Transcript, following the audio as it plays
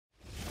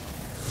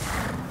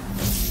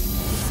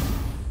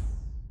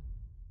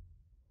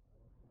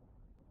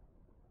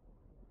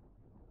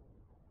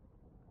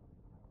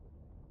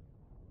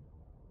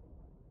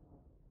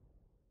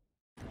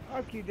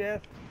Fuck you,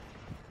 Death.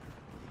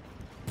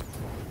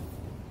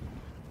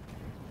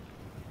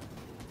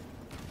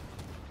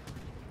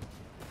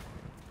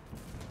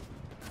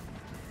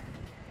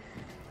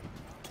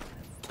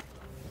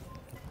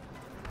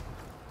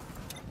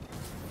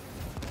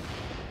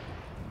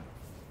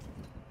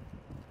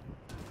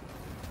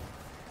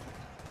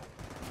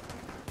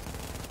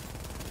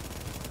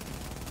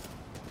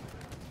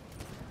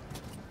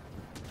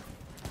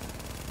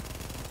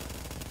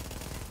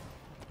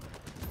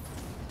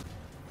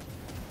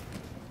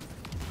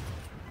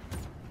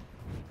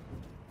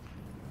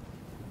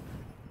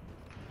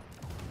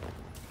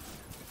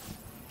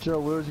 Joe,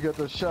 where'd you get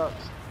those shots?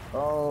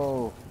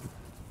 Oh.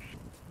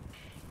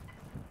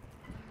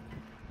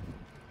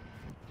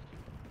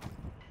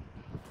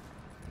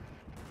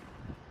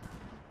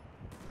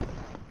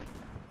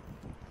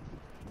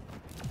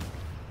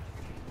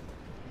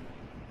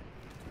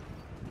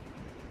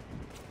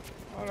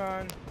 Hold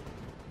on.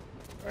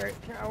 Alright,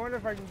 I wonder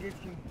if I can get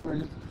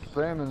you.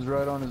 Famine's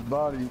right on his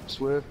body,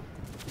 Swift.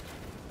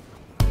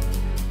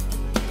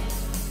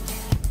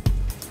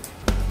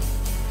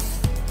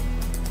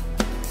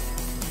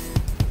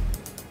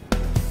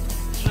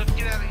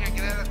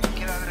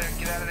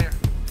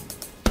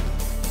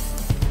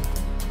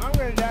 I'm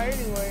gonna die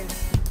anyway.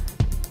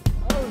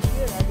 Oh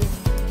shit, I just...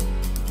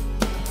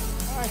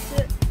 Ah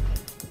shit.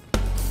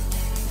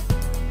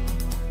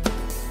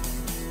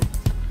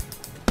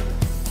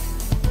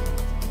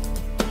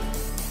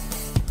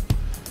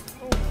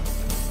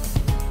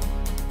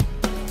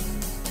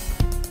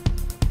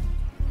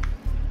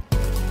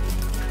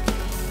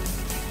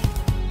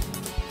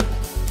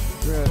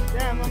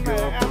 Damn, I'm out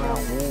of ammo.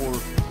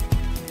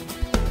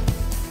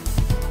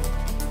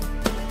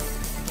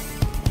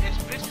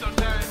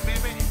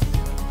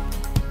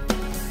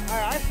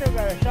 I still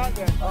got a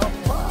shotgun. Oh,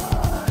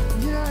 fuck!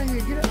 Yeah, you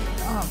get it.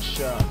 Oh, I'm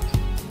shocked.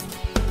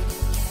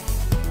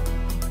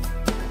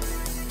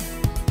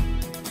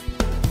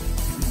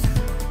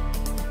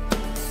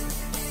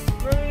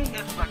 Really?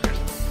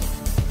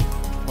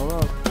 Hold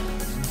on.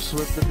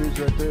 Swift the dude's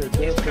right there.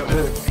 He's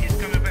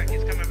coming back.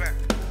 He's coming back.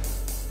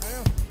 I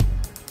know.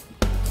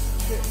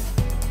 Shit.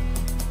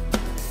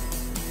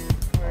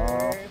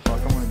 Oh,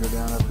 fuck. I'm gonna go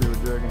down up here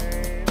with Dragon.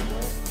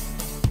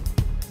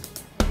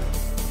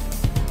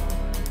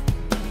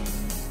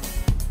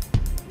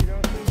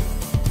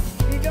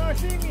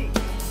 See me?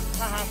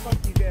 Haha, fuck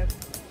you, Death.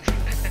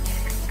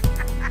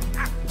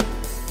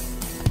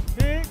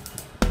 Big.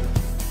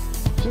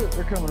 Shit,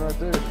 they're coming right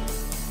there.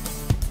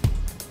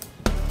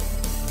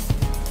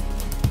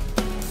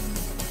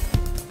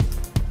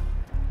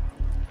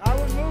 I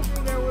would move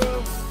from there,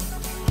 Will.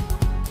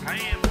 I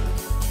am.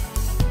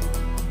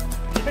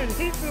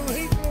 he threw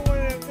one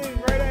of them things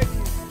right at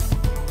you.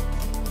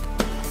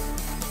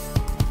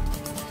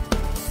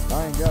 I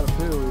ain't got a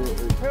pill yet.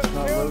 It's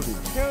not loaded.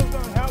 Pills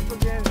don't help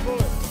against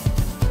bullets.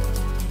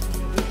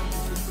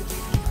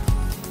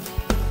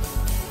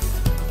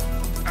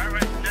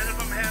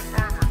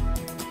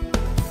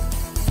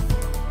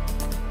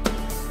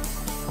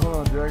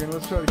 Dragon,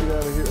 let's try to get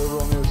out of here over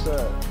on the other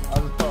side. I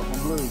just popped my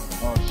blue.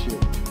 Oh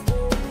shit.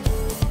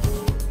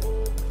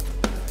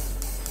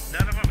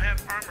 None of them have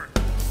armor.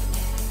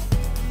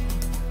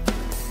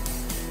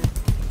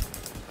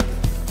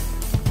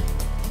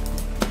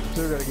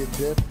 Still gotta get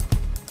Death.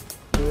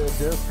 Yeah,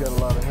 Death's got a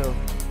lot of health.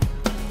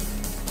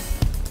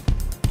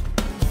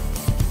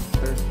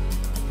 There.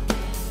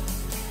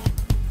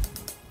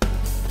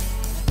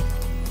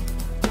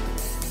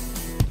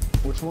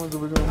 Which ones are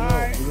we gonna know?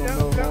 Right, We gonna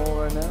know them all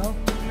right now?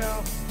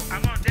 No.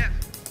 I'm on Death.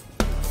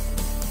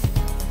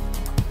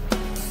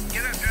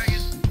 Get up,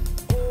 Dragon.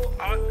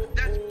 Oh,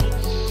 that's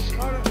bullshit.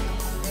 Hold on.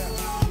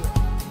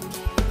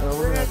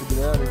 We're gonna have to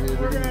get out of here.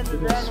 They're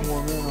gonna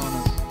swarm in on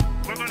us.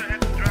 We're gonna have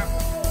to drop.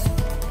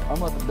 I'm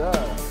about to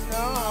die.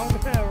 No, I'm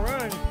gonna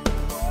run.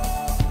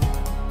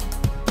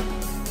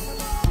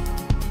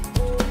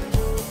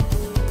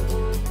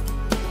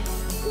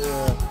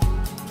 Yeah.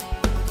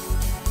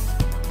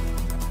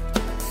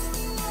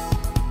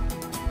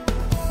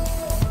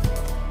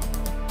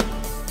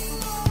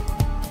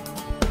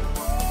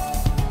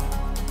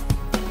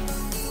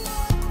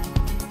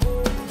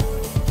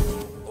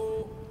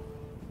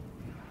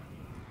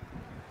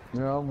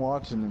 Yeah, I'm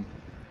watching him.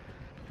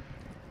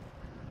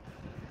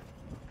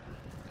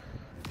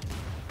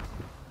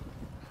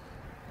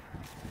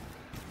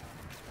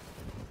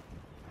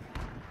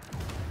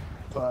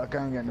 Fuck, I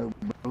ain't got no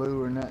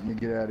blue or nothing to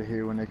get out of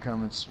here when they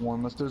come and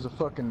swarm us. There's a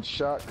fucking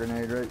shot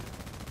grenade right.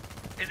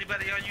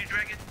 Anybody on you,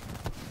 Dragon?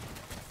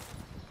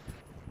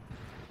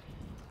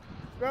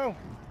 Go,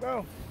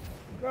 go,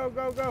 go,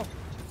 go, go.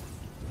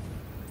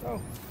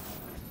 Go.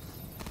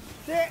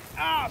 Shit!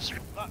 Ah,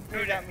 fuck,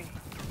 they got me.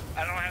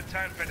 I don't have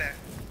time for that.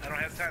 I don't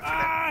have time for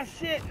that. Ah,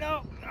 shit,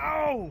 no,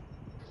 no!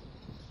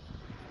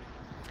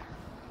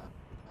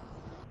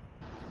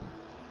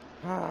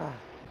 Ah.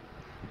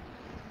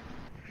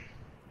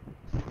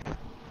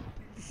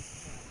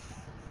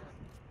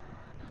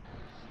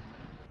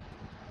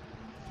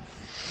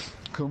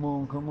 Come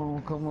on, come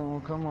on, come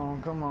on, come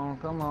on, come on,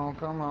 come on,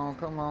 come on,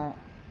 come on.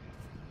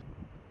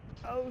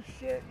 Oh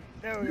shit.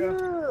 There we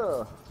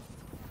go.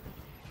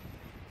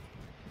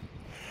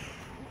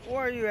 Yeah.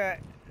 Where are you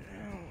at?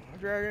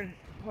 Dragon,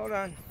 hold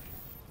on.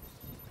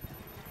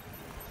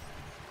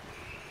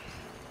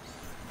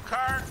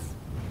 Car.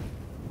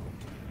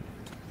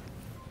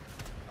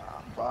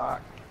 Ah,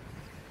 fuck.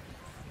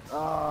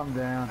 Oh, I'm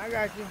down. I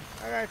got you.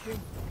 I got you.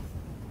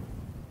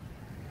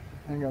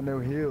 Ain't got no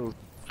heals.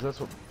 That's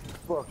what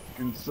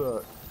fucking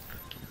sucks.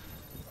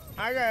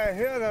 I got a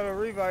heal that'll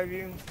revive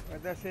you,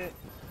 but that's it.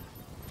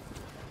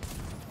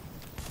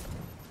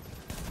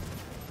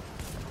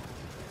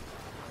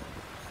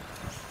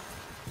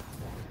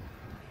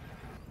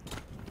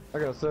 I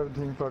got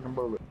 17 fucking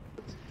bullets.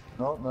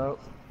 Oh, no.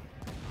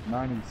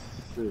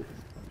 96.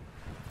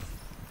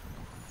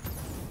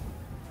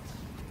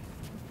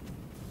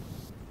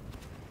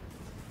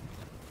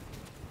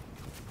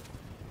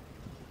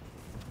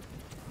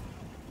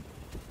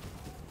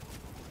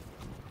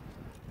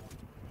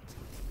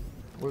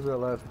 Where's that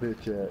last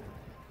bitch at?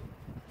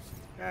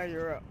 Now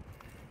you're up.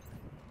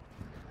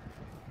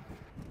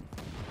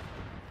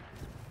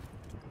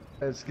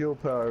 That skill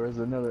power is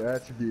another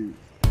attribute.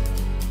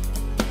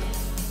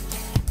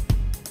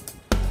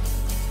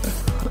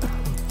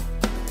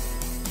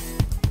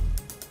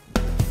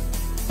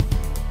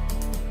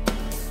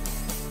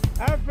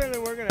 I have a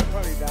feeling we're gonna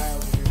probably die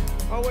over here.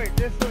 Oh wait,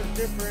 this one's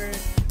different.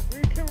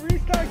 We can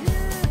restock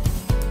here.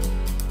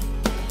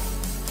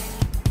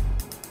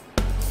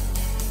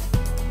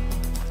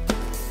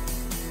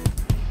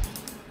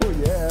 Oh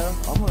yeah,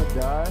 I'm gonna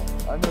die.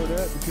 I know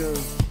that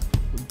because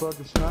the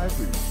fucking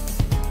snipers.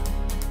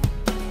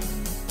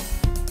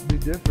 It'd be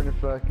different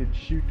if I could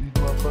shoot these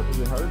motherfuckers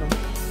and hurt them.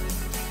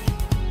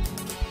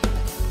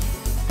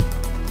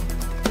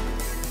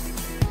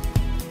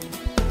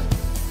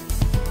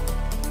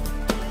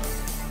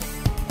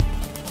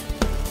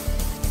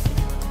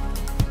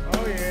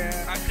 Oh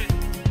yeah. I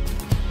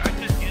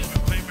could use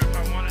reclaimer if I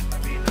wanted. I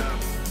mean,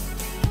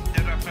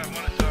 dead if I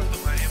wanted to. I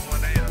put my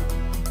M1A up.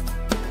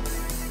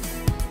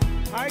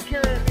 I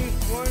carry at least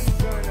one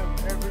gun of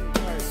every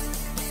type.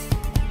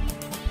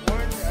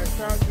 One, a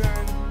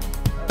shotgun,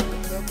 a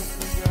double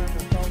gun,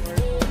 assault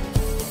rifle.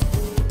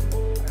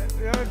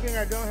 The only thing I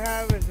don't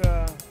have is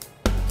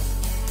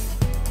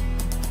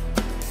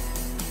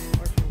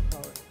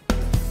whatchamacallit?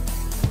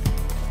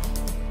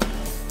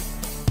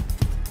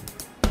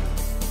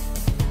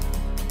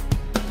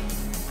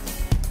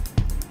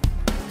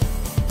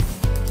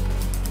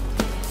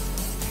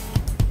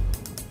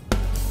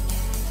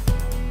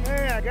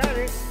 Hey, I got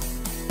it.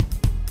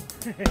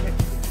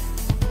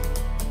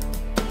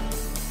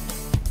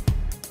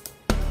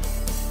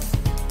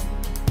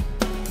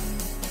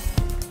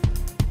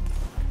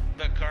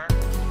 The car.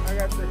 I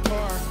got the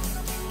car.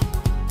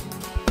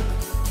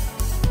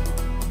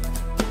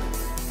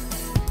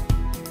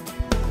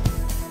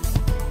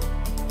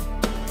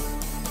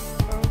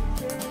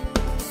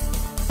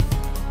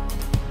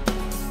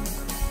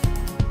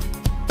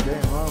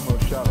 Damn, I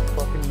almost shot a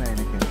fucking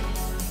mannequin.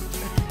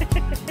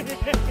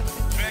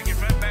 Drag it,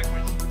 run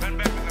backwards. Run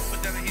backwards. I put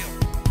down a hill.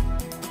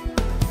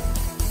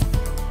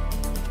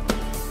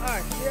 Ah,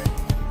 shit.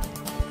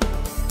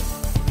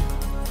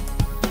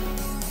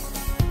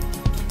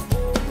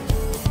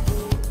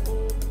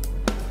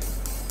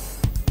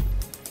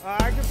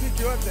 I can pick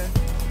you up then.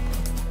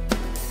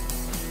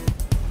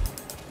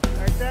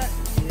 Like that?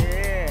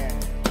 Yeah.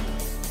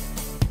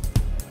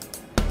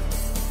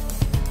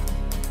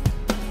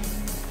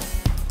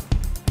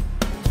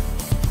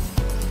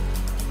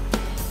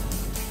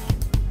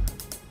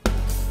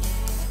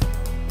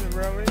 Is it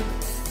really?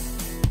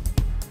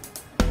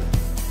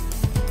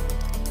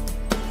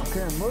 I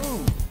can't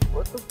move.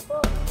 What the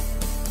fuck?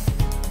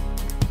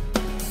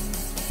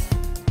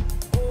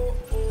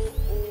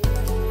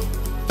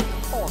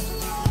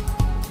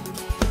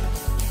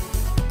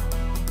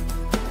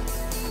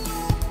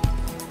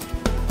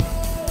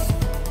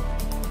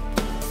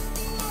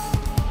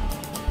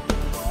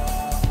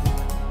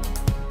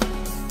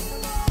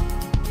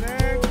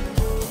 Next.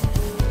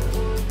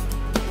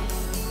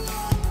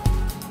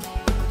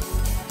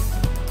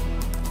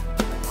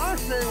 I'm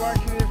straight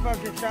watching this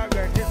fucking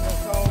shotgun hit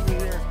us all over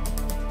here.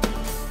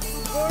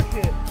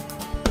 Bullshit.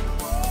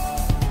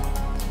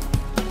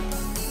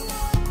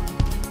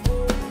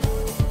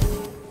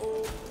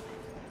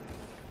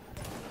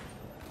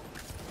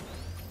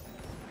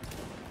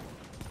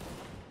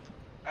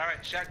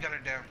 Alright,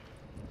 shotgunner down.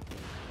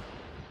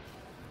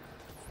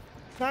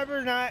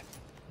 Sniper's not.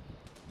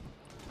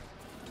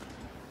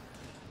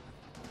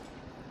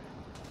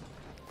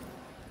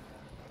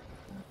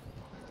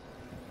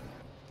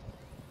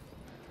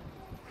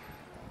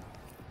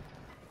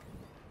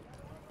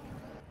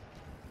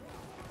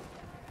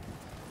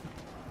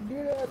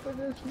 Get after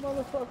this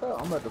motherfucker.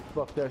 I'm about to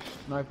fuck that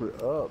sniper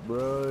up,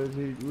 bro. Is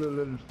he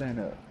let him stand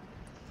up?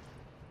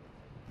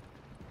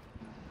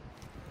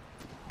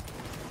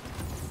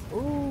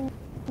 Ooh.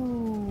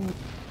 Ooh.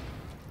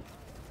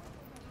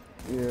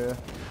 Yeah.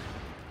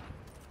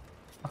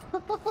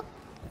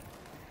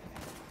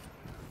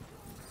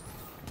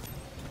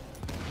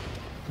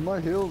 My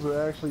hills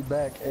are actually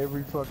back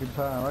every fucking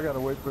time. I gotta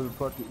wait for the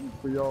fucking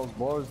for y'all's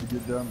bars to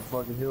get down the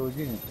fucking hill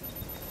again.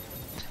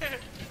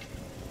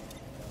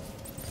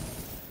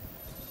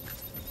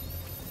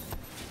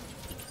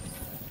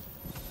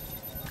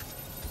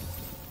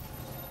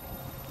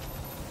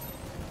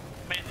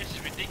 Man, this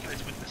is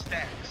ridiculous with the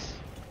stacks.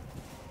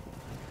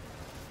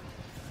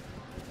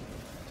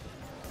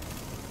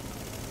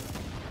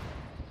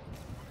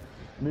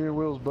 Me and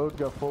Will's both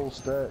got full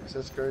stacks.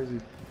 That's crazy.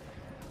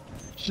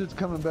 Shit's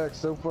coming back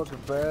so fucking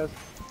fast.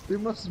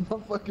 Dude, my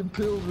fucking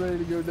pills ready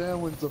to go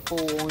down when it's a full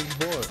orange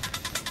bar.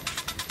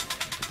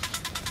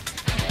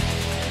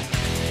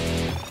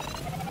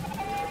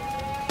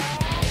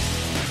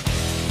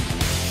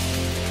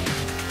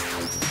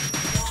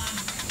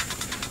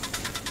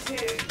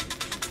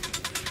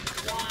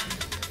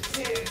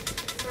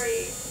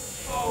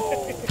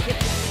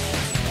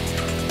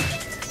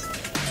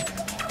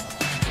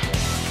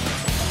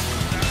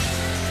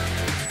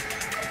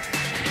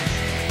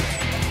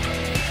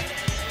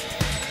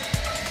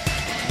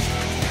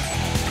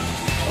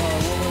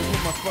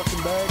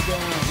 Fucking bag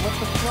down. What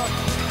the fuck?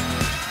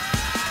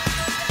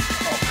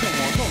 Oh, come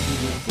on, don't do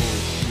this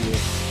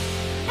bullshit.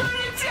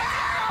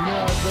 No,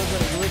 it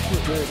doesn't glitch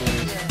with it.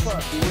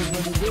 Fuck, you wouldn't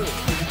let me do it.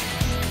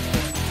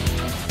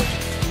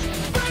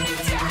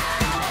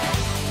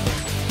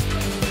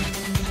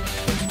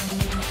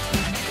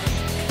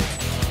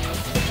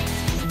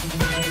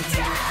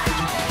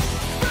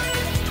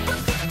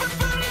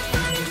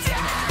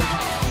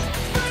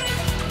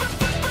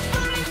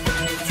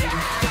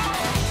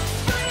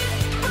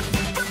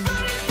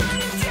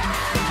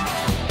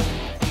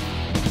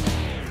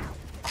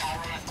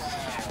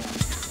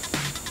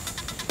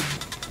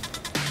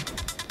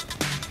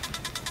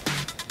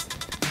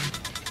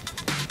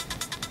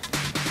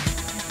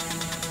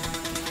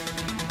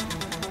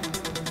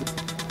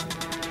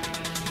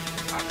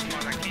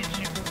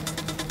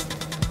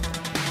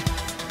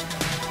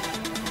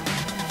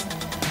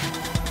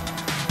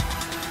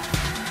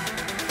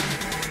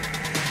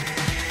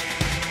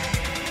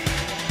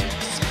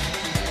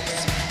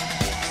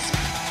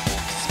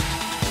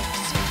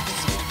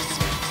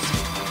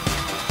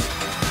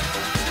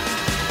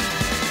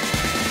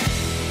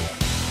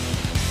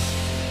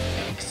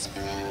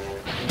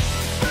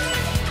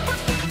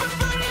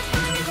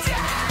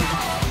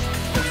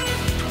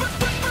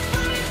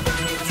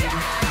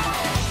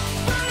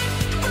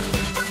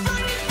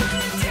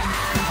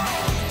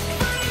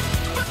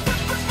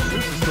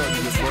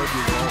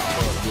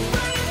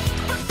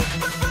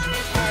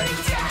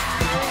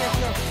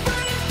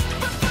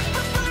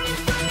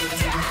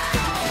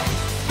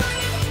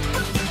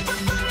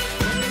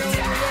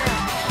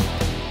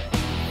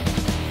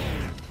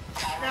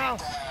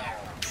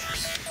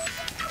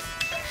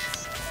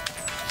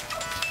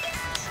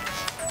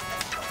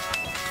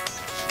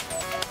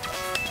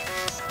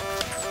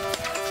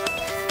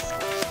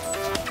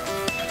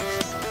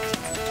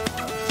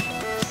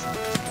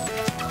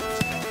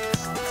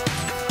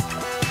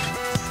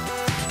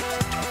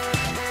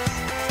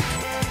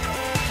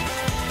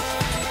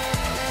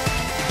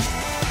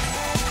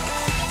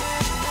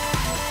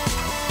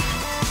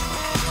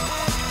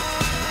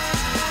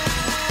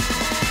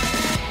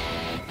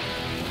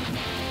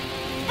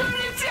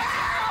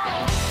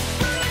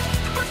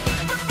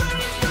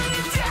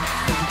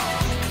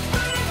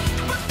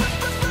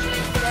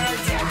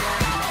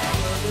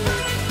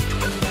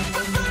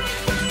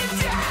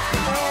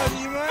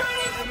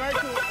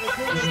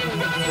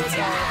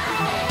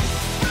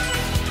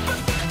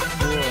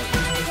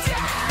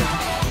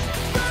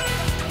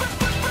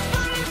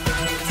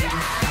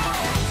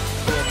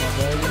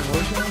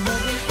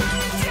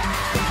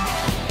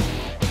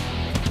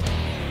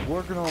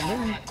 Working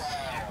on me.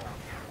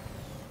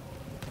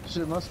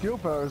 Shit, my skill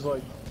power is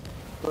like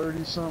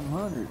 30-something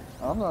hundred.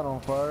 I'm not on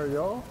fire,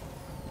 y'all.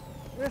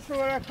 This is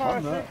what I call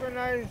a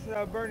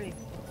synchronized burning.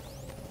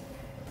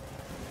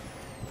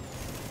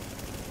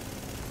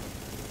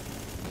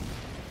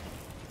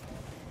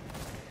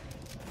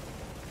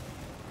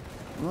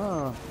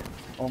 Nah,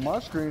 on my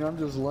screen, I'm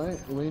just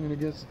leaning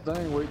against the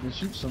thing, waiting to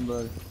shoot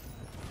somebody.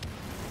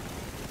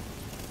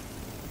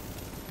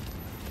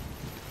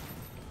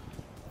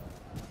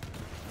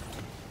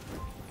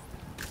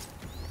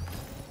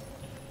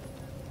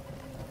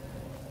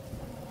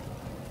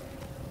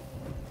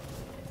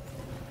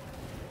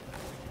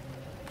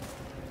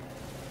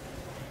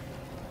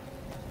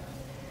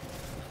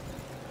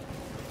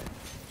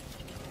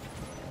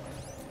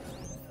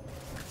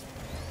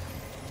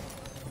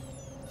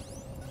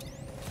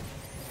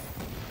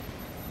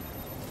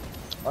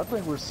 I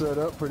think we're set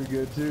up pretty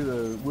good too.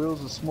 The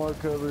wheels are smart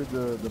covered,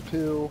 the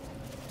pill.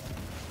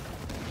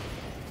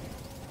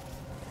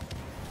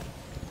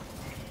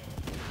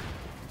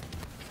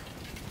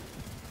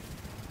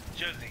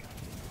 Josie.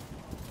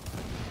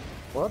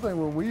 Well, I think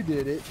when we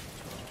did it,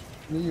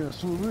 me and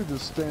Swoop, we were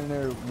just standing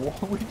there.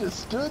 We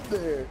just stood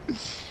there.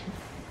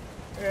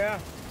 Yeah.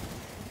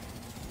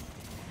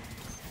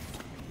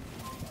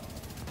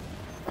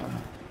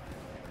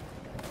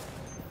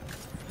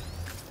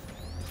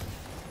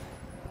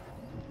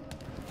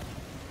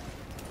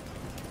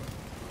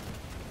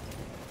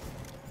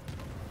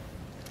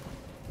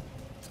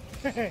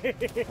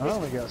 I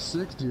only got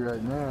 60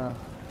 right now.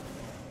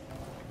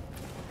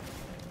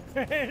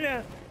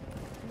 No.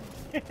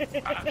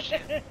 Oh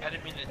shit, I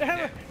didn't mean to do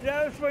that.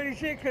 That was funny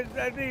shit, cause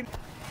I think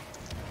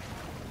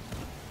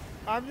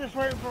I'm just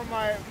waiting for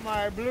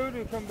my blue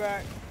to come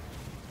back.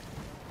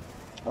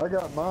 I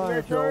got mine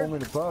if y'all want me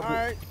to pop it.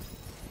 Alright.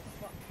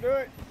 Do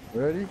it.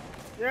 Ready?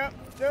 Yep,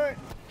 do it.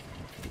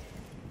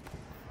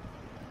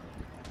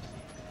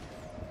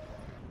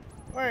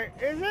 Wait,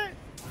 is it?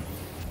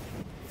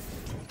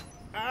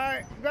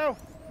 Alright, go.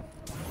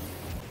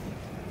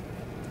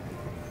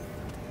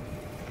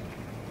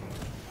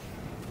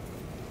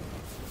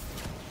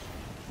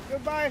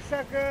 Goodbye,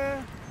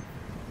 sucker.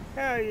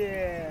 Hell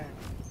yeah.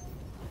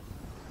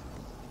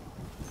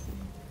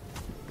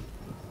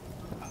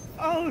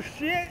 Oh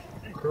shit!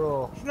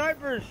 Cool.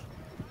 Snipers!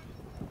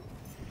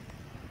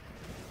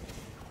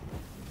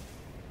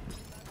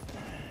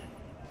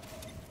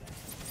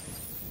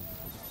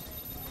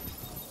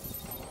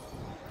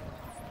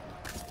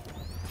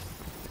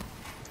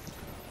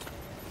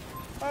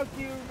 Fuck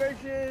you,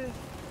 bitches!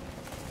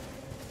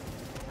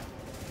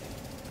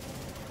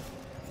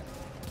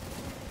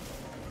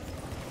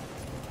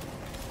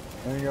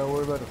 I ain't gotta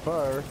worry about the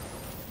fire.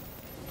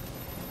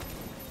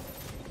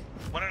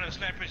 One of the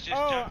snipers just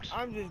Oh, jumped.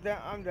 I'm just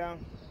down. I'm down.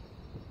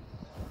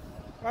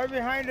 Right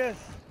behind us.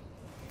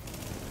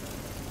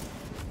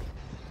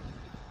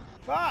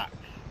 Fuck!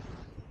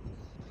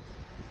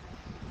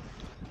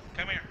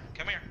 Come here,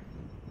 come here.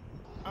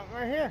 I'm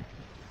right here.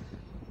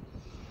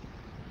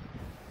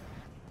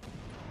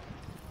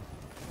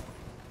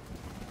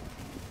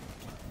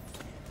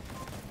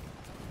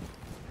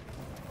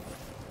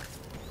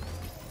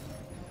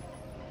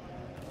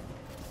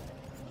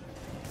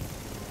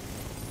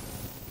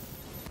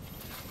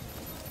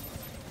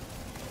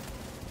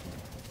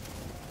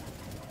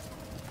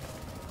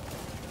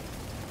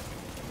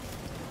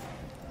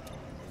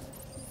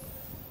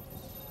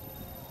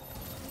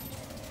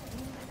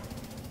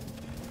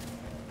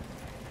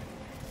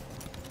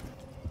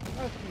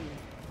 Fuck you.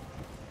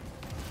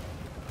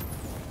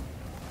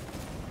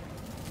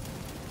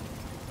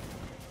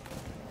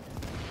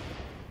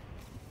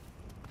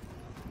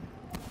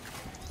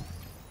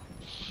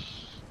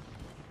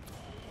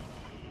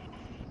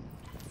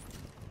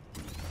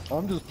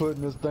 I'm just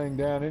putting this thing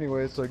down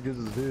anyway so it gets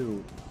us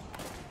healed.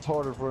 It's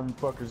harder for them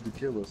fuckers to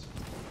kill us.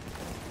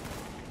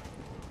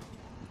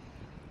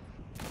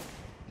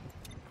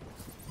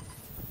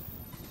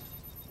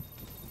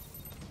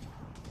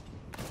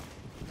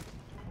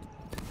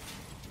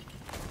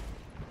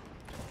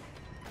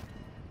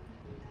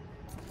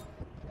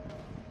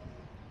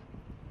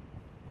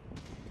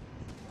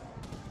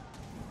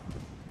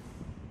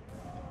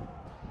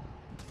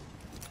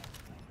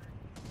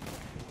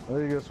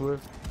 There you go,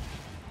 Swift.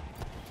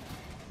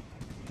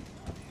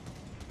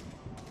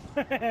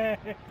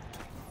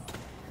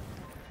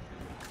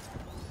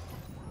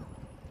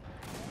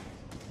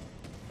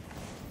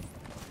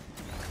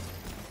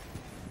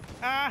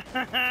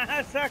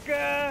 Ah,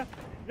 sucker!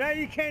 Now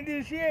you can't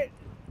do shit.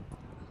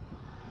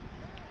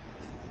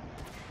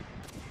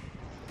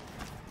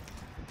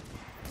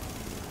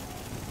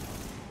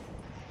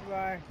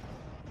 Bye.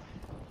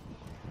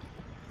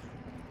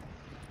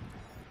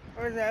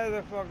 Where's that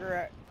other fucker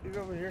at? He's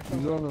over here He's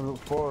somewhere. on the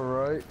far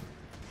right.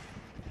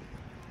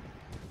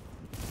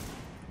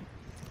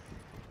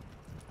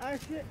 Oh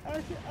shit, oh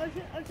shit, oh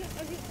shit, oh shit,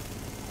 oh shit.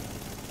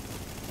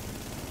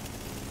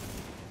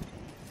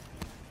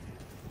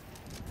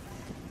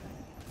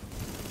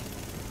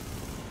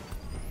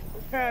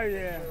 Hell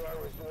yeah. You are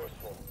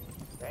resourceful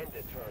and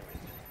determined.